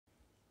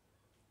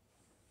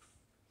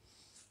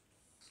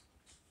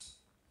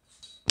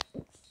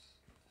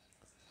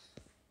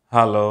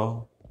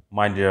Hello,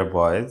 my dear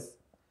boys.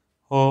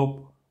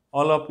 Hope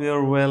all of you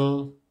are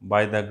well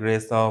by the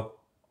grace of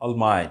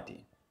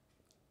Almighty.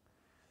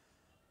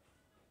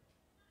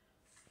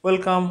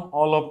 Welcome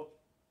all of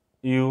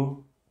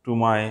you to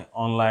my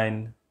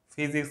online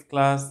physics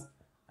class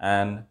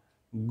and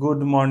good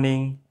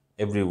morning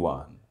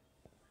everyone.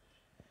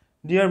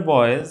 Dear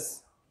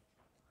boys,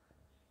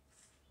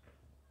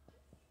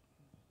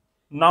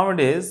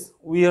 nowadays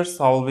we are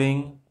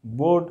solving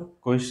board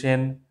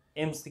question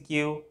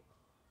MCQ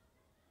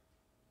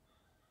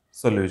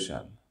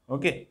solution.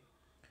 Okay.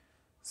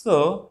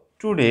 So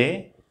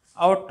today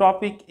our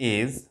topic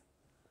is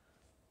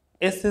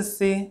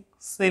SSC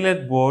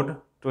Sylhet Board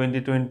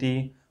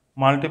 2020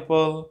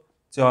 Multiple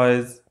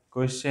Choice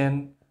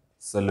Question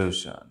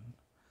Solution.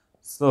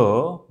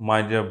 So,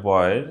 my dear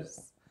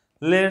boys,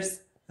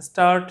 let's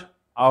start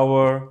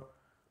our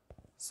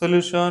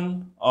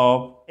solution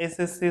of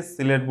SSC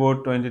Sylhet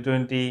Board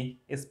 2020,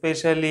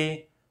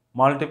 especially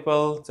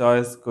multiple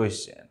choice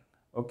question.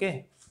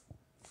 Okay.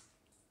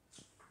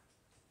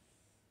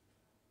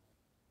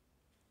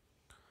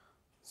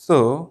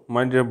 So,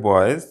 my dear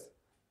boys,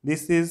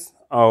 this is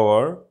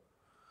our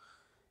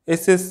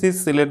SSC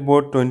Sylhet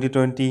Board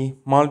 2020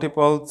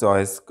 multiple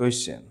choice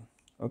question.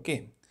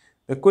 Okay.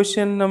 The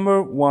question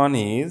number 1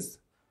 is,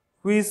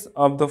 which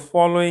of the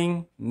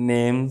following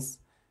names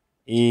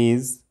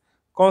is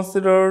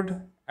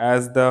considered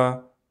as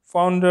the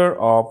founder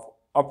of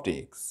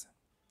optics?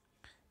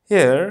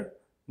 Here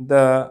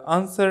the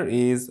answer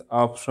is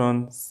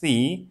option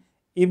C,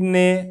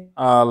 Ibn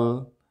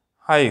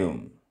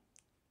al-Hayum.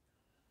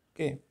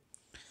 Okay.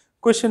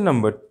 Question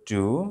number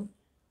 2,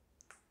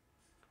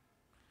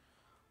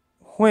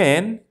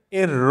 when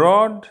a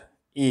rod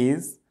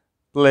is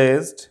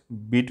placed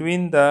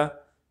between the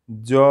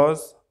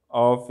jaws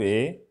of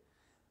a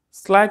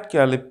slide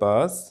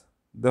caliper,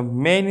 the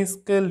main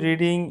scale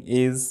reading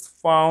is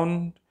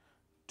found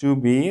to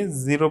be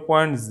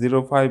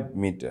 0.05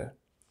 meter.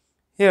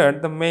 Here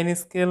the main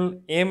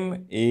scale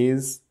M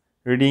is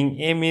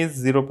reading M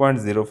is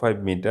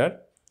 0.05 meter.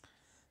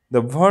 The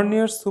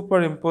vernier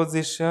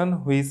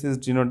superimposition, which is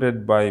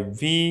denoted by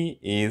V,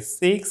 is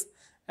 6,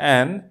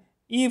 and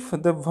if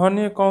the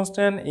vernier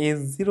constant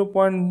is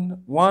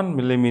 0.1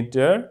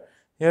 millimeter,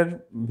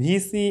 here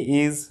VC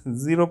is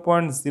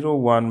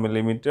 0.01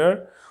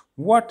 millimeter.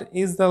 What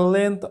is the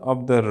length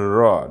of the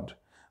rod?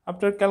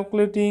 After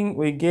calculating,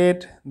 we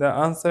get the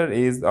answer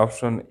is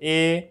option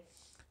A,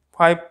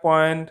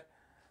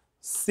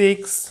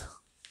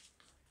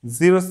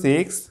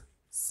 5.606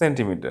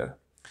 centimeter.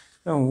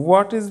 Now,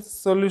 what is the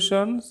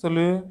solution? So,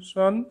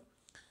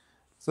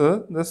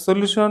 the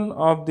solution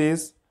of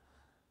this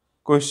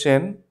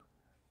question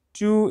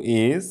 2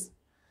 is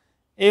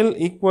L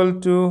equal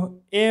to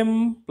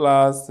M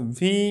plus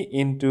V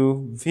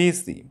into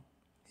VC.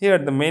 Here,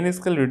 the main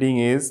scale reading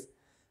is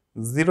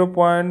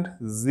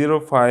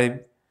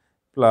 0.05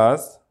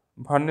 plus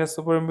vernier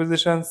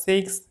superimposition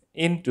 6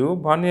 into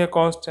vernier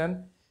constant.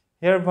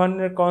 Here,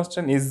 vernier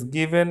constant is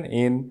given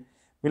in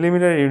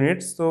millimeter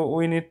units, so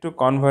we need to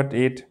convert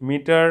it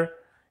meter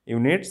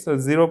units. So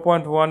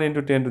 0.1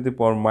 into 10 to the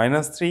power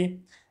minus 3,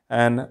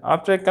 and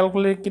after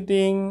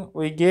calculating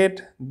we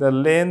get the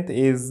length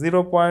is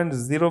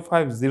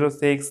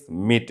 0.0506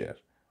 meter.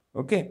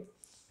 Okay,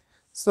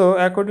 so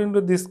according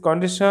to this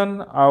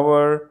condition,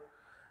 our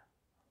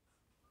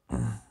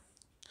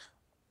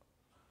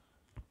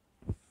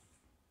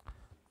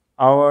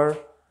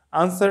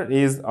answer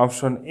is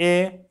option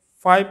A,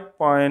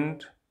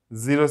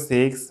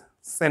 5.06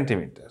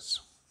 centimeters.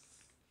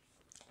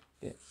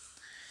 Okay.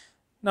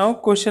 Now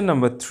question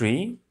number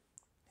 3.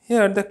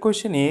 Here the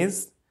question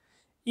is,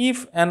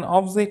 if an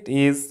object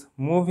is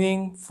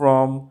moving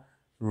from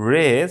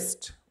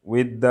rest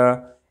with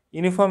the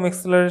uniform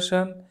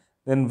acceleration,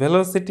 then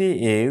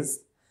velocity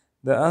is,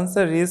 the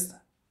answer is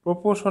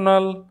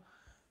proportional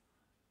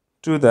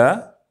to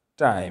the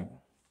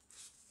time.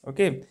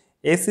 Okay,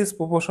 S is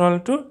proportional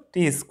to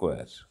T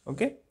square.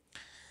 Okay.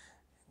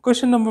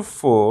 Question number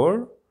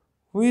 4,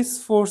 which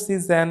force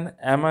is an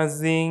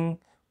amazing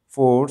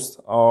force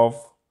of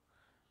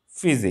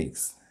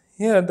physics?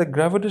 Here the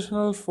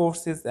gravitational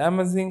force is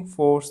amazing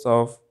force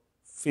of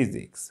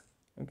physics.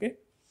 Okay.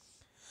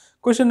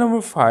 Question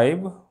number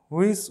 5,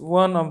 which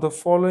one of the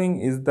following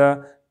is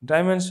the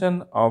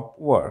dimension of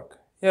work?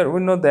 Here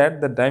we know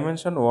that the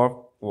dimension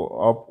of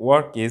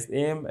work is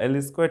m L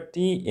square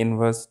T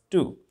inverse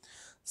 2.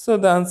 So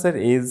the answer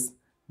is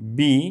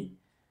B,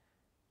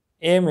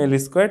 m L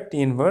square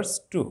T inverse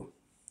 2.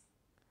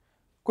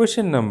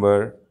 Question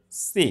number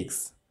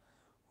 6,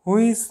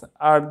 which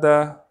are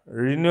the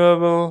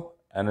renewable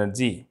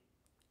energy?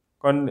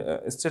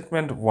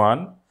 Statement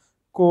 1,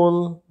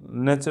 coal,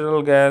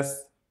 natural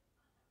gas,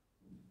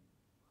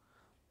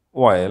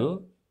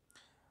 oil.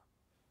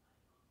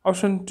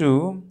 Option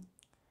 2,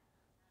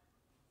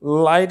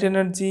 light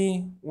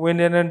energy,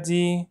 wind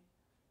energy,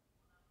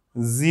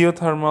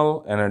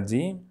 geothermal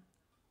energy.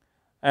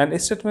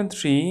 And statement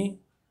 3,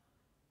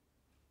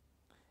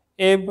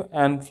 ebb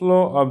and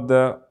flow of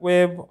the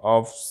wave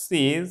of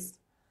seas,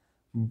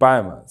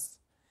 biomass.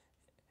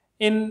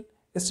 In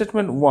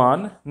statement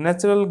 1,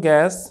 natural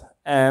gas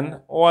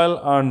and oil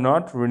are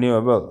not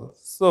renewable.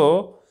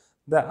 So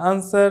the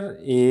answer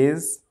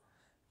is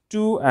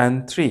 2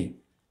 and 3.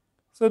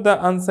 So the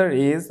answer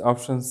is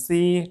option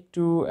C,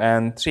 2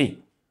 and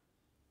 3.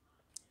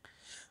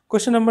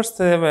 Question number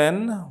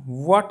 7.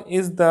 What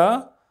is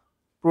the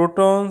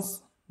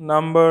protons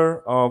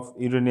number of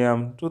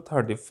uranium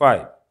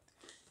 235?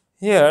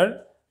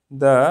 Here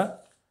the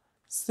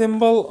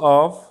symbol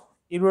of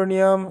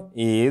uranium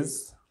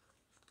is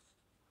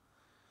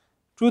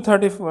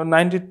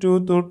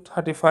 92 to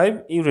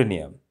 35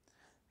 uranium.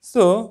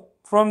 So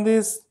from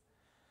this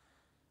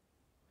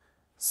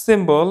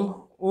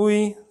symbol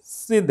we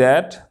see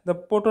that the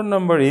proton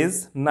number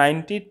is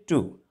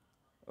 92.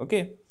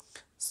 Okay,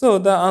 so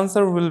the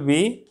answer will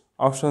be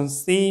option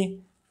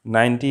C,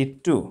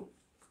 92.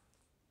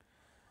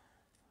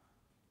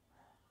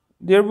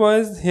 Dear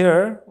boys,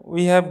 here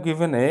we have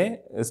given a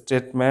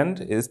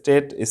statement, a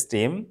state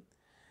stream,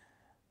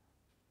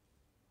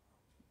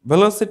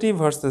 velocity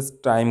versus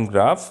time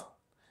graph.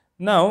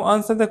 Now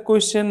answer the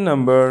question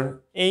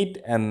number 8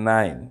 and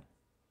 9.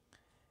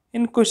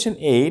 In question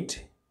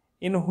 8,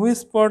 in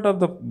which part of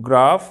the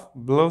graph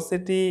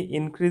velocity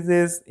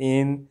increases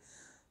in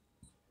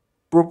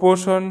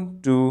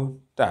proportion to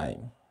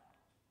time?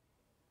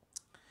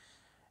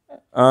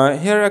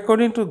 Here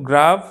according to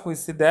graph we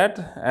see that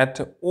at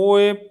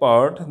OA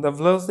part the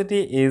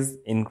velocity is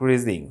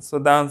increasing. So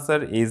the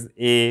answer is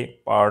A,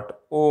 part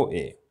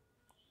OA.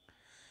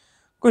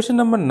 Question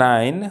number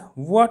 9.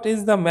 What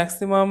is the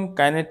maximum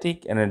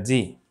kinetic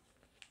energy?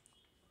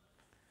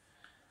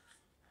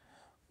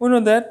 We know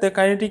that the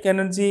kinetic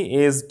energy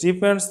is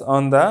depends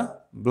on the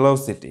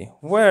velocity.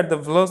 Where the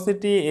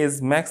velocity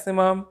is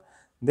maximum,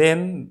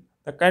 then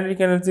the kinetic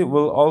energy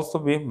will also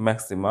be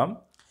maximum.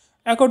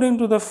 According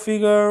to the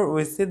figure,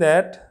 we see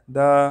that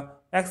the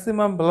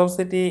maximum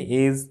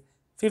velocity is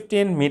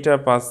 15 meter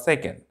per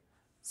second.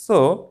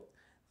 So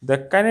the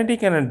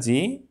kinetic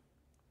energy,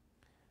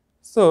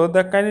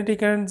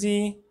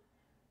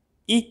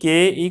 Ek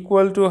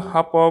equal to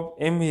half of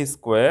mv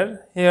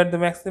square. Here the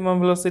maximum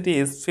velocity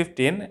is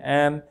 15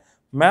 and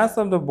mass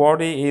of the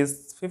body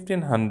is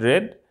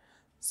 1500.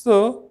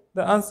 So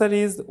the answer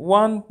is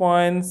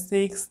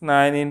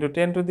 1.69 into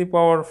 10 to the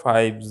power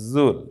 5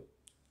 joule.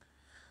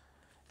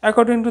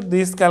 According to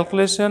this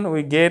calculation,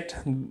 we get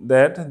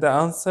that the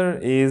answer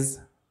is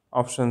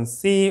option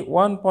C,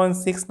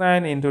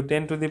 1.69 into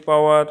 10 to the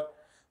power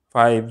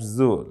 5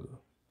 joule.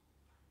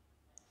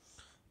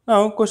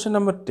 Now question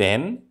number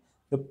 10.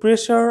 The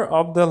pressure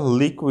of the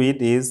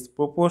liquid is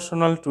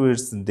proportional to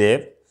its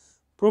depth,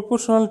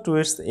 proportional to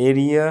its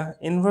area,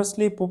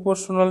 inversely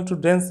proportional to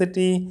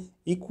density,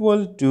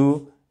 equal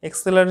to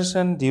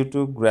acceleration due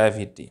to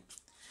gravity.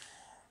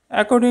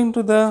 According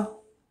to the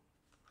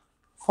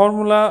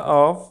formula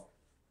of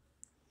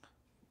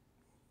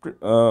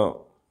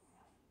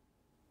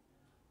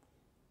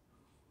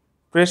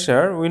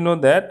pressure, we know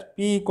that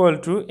P equal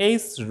to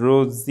H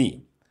rho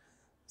Z.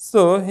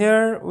 So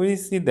here we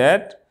see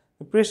that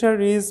the pressure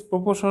is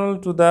proportional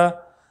to the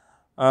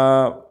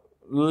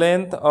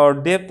length or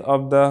depth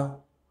of the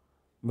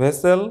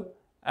vessel,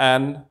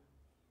 and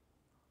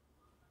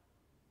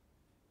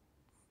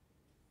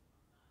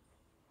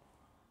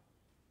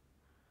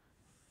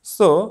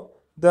so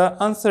the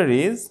answer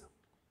is,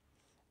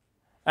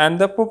 and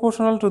the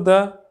proportional to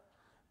the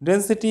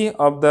density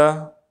of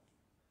the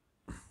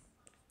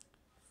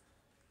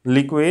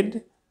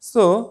liquid.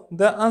 So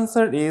the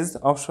answer is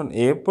option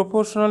A,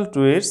 proportional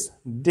to its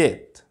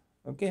depth.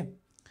 Okay.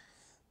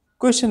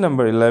 Question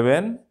number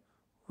 11.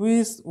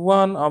 Which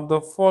one of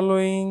the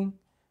following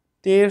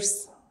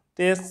test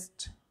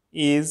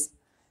is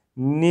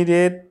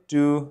needed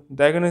to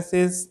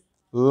diagnose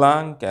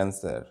lung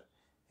cancer?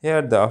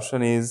 Here the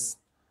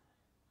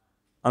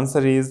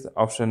answer is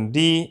option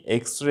D,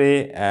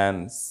 X-ray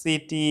and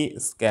CT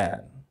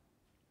scan.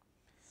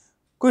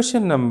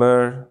 Question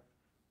number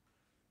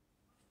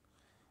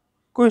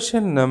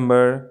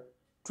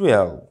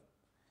 12.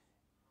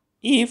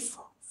 If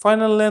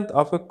final length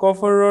of a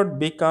copper rod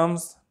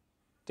becomes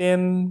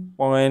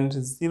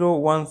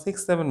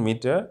 10.0167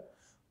 meter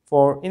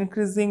for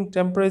increasing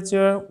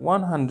temperature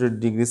 100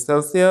 degrees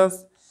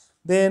Celsius,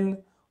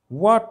 then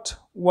what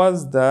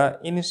was the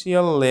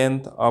initial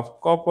length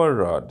of copper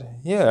rod?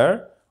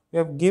 Here we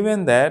have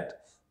given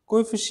that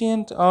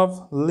coefficient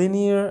of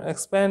linear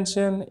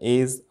expansion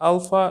is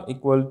alpha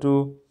equal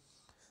to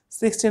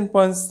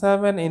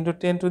 16.7 into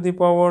 10 to the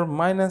power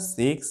minus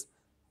 6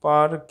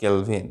 per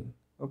Kelvin.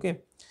 Okay.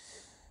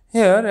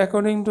 Here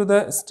according to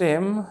the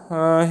stem,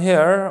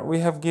 here we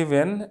have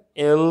given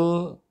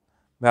L,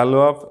 value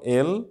of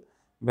L,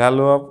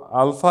 value of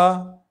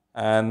alpha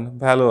and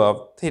value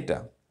of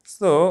theta.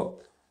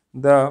 So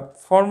the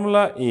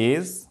formula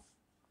is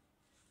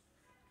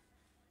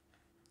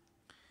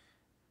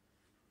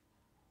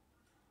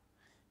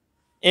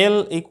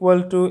L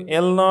equal to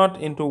L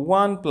naught into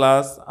 1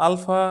 plus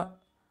alpha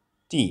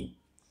t.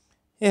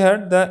 Here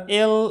the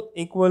L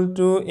equal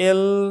to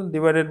L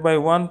divided by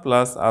 1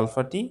 plus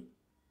alpha t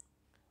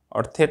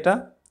or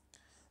theta.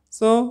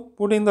 So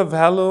putting the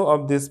value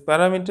of these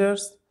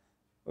parameters,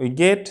 we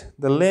get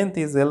the length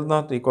is L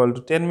naught equal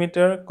to 10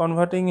 meter.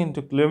 Converting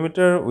into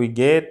kilometer, we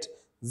get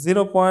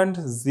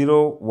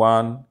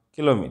 0.01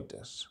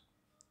 kilometers.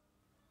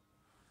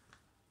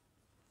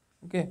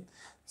 Okay,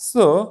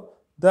 so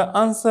the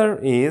answer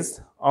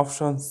is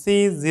option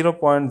C,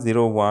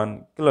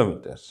 0.01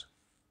 kilometers.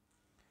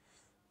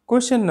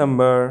 Question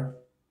number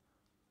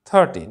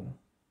 13.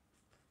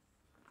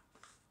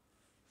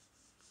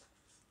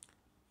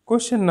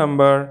 Question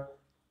number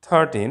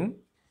 13.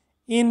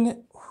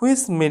 In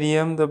which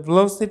medium the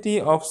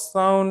velocity of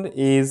sound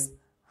is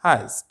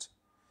highest?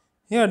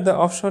 Here the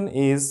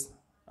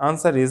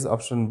answer is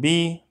option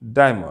B,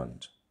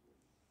 diamond.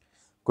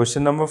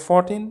 Question number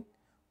 14.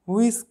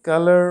 Which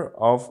color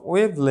of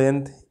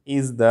wavelength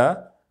is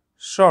the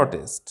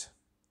shortest?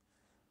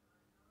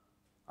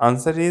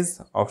 Answer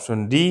is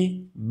option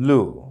D,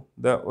 blue.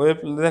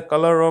 The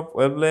color of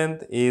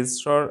wavelength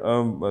is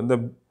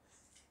the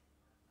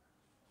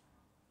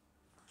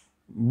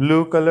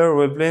blue color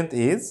wavelength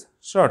is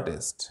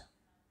shortest.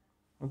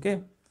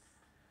 Okay.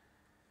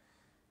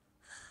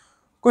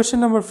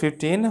 Question number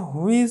 15.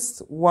 Which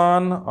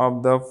one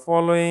of the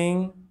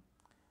following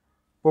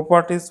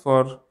properties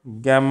for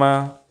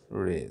gamma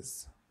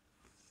rays?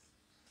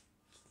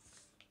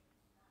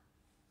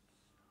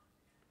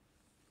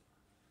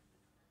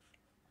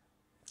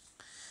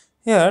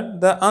 Here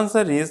the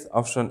answer is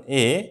option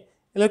A,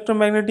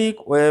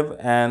 electromagnetic wave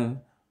and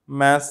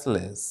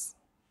massless.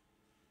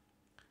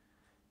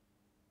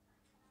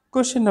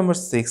 Question number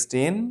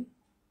 16.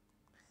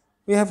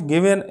 We have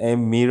given a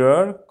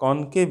mirror,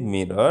 concave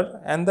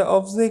mirror, and the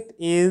object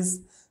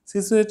is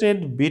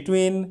situated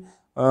between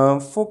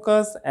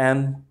focus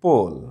and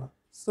pole.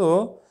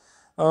 So,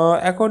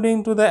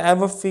 according to the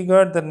above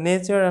figure, the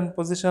nature and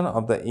position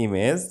of the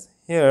image,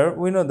 here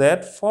we know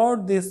that for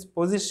this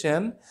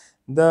position,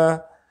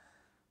 the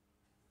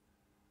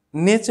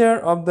nature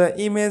of the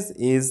image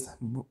is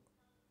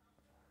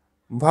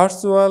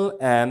virtual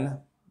and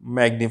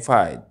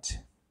magnified.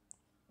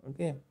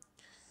 Okay.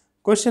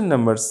 Question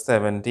number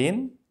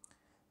 17.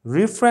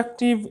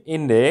 Refractive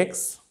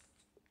index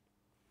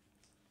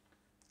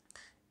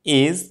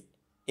is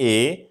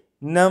a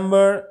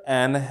number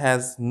and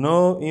has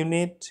no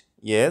unit.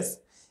 Yes.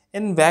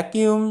 In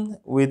vacuum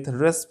with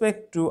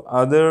respect to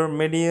other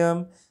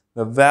medium,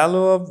 the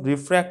value of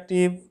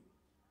refractive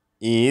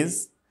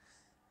is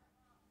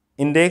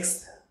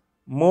index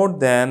more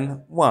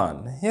than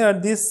 1. Here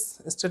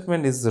this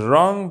statement is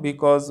wrong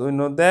because we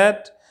know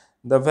that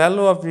the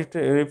value of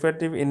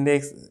refractive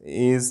index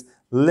is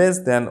less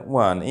than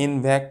 1.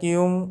 In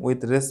vacuum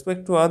with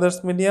respect to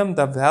others medium,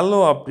 the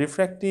value of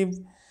refractive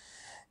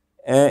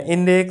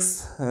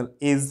index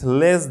is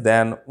less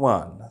than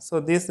 1. So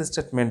this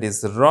statement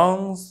is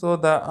wrong. So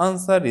the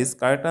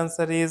correct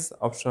answer is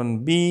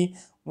option B,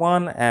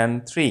 1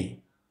 and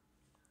 3.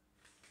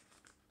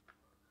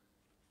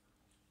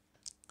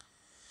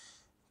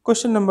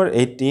 Question number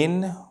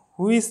 18.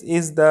 Which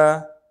is the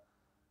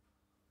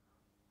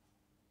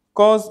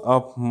cause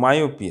of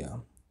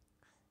myopia?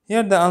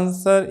 Here the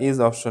answer is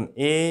option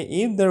A,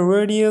 if the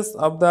radius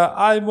of the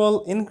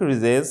eyeball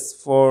increases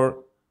for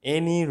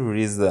any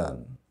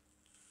reason.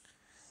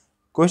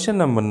 Question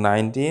number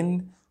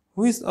 19.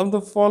 Which of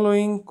the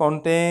following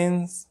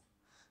contains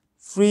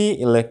free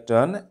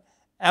electron?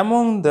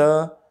 Among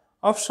the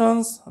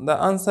options,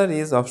 the answer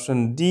is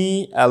option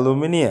D,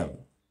 aluminium.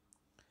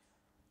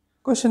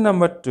 Question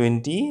number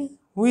 20.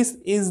 Which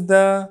is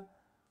the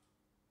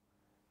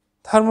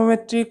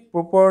thermometric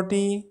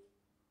property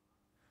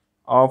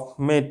of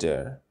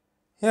matter?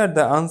 Here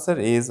the answer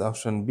is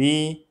option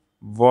B,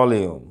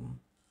 volume.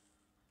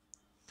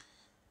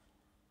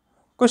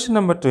 Question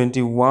number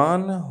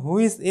 21.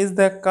 Which is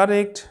the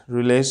correct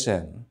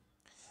relation?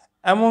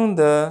 Among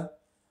the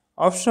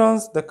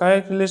options, the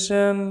correct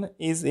relation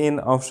is in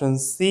option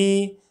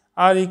C,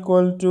 R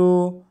equal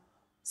to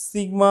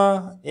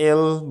sigma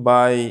L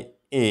by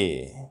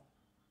A.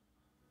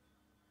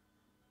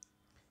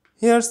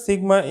 Here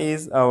sigma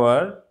is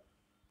our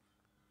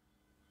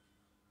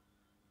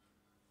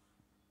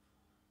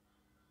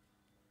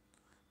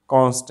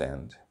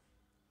constant.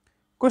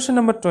 Question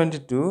number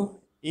 22.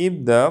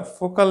 If the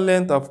focal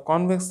length of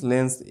convex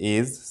lens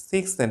is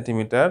 6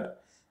 cm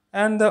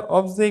and the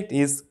object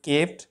is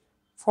kept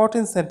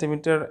 14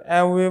 cm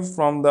away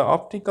from the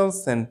optical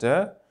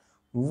center,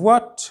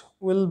 what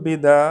will be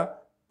the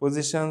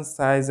position,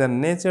 size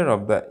and nature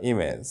of the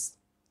image?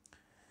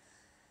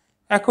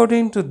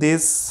 According to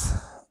this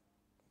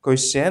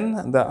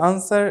question, the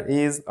answer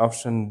is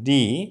option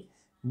D,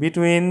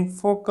 between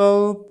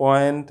focal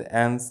point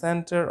and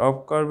center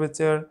of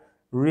curvature,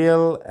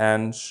 real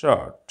and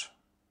short.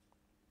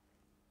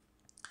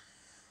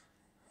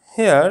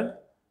 Here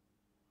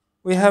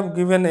we have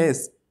given a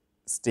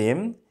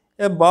stem.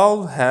 A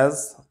bulb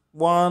has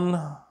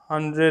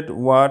 100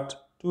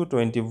 watt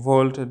 220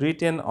 volt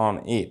written on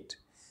it.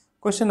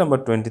 Question number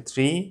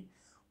 23.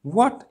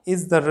 What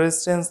is the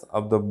resistance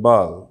of the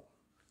bulb?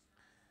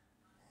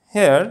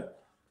 Here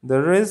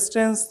the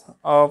resistance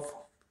of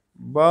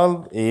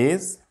bulb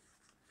is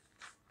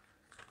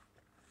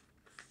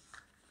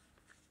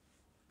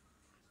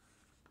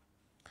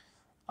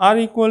R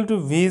equal to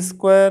V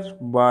square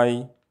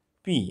by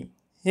P.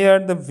 Here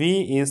the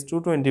V is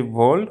 220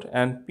 volt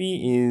and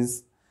P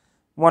is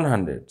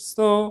 100.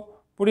 So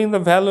putting the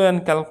value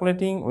and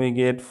calculating, we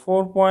get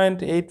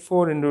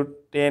 4.84 into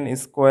 10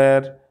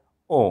 square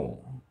ohm.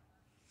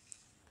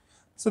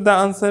 So the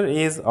answer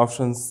is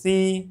option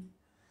C,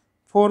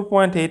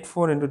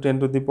 4.84 into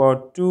 10 to the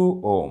power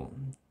 2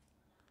 ohm.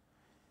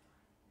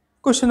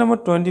 Question number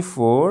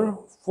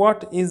 24.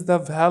 What is the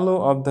value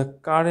of the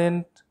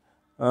current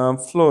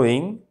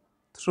flowing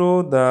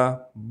through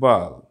the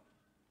bulb?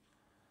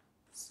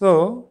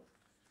 So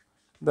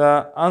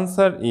the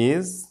answer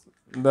is,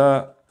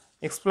 the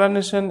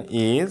explanation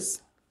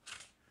is,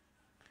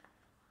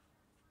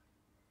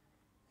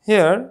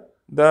 here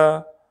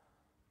the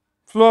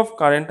flow of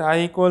current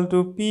I equal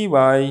to P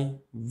by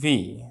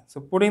V.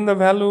 So putting the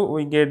value,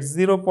 we get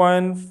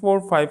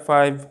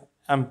 0.455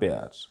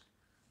 amperes.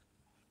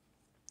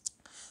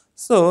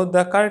 So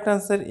the correct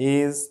answer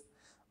is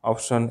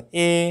option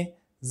A,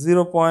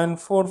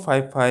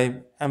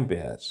 0.455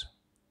 amperes.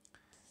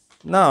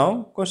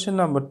 Now question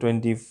number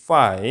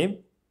 25.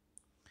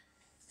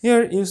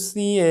 Here you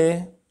see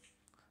a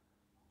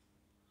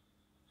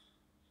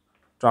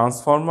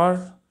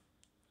transformer.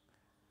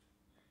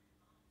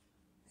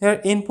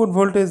 Here input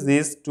voltage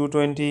is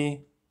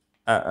 220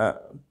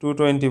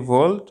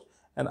 volt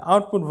and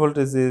output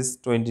voltage is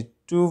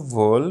 22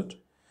 volt.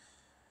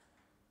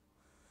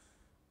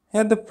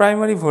 Here the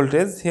primary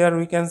voltage, here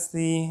we can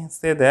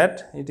say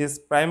that it is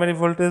primary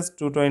voltage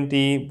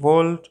 220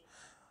 volt,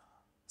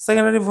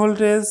 secondary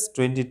voltage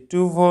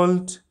 22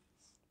 volt,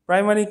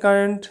 primary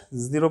current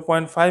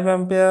 0.5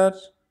 ampere,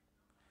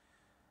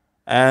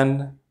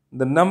 and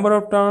the number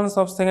of turns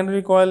of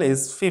secondary coil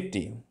is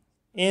 50.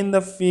 In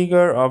the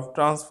figure of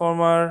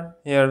transformer,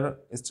 here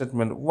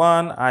statement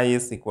 1, I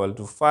is equal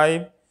to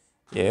 5.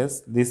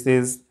 Yes, this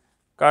is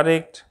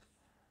correct.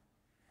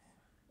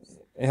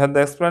 Here the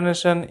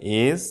explanation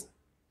is,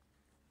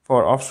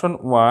 for option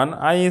 1,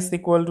 I is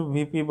equal to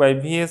Vp by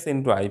Vs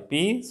into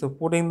Ip. So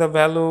putting the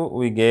value,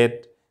 we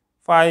get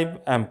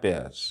 5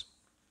 amperes.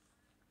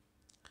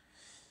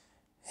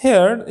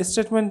 Here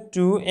statement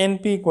 2,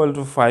 Np equal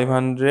to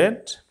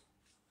 500.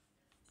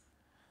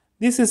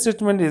 This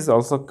statement is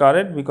also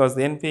correct because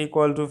Np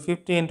equal to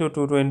 50 into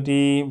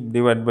 220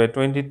 divided by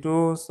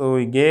 22. So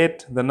we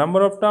get the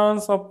number of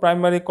turns of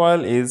primary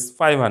coil is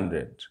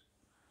 500.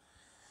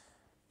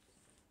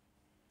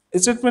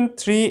 Statement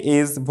 3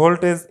 is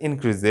voltage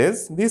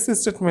increases. This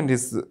statement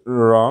is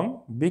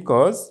wrong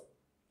because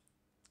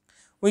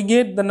we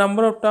get the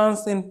number of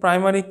turns in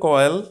primary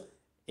coil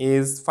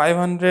is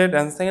 500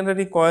 and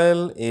secondary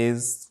coil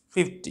is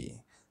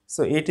 50.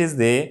 So it is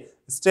the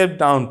step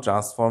down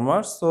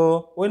transformer.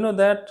 So we know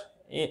that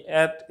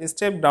at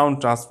step down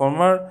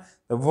transformer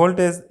the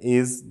voltage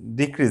is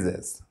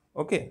decreases.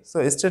 Okay,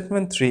 so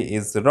statement 3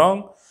 is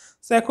wrong.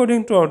 So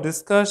according to our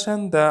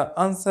discussion, the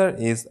answer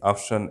is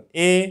option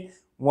A,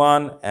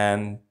 1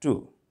 and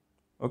 2.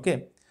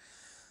 Okay,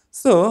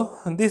 so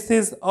this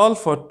is all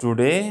for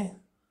today.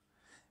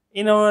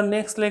 In our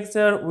next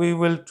lecture, we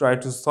will try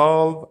to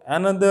solve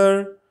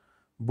another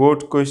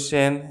board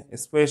question,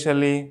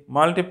 especially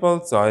multiple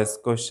choice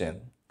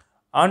question.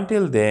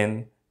 Until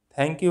then,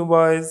 thank you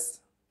boys.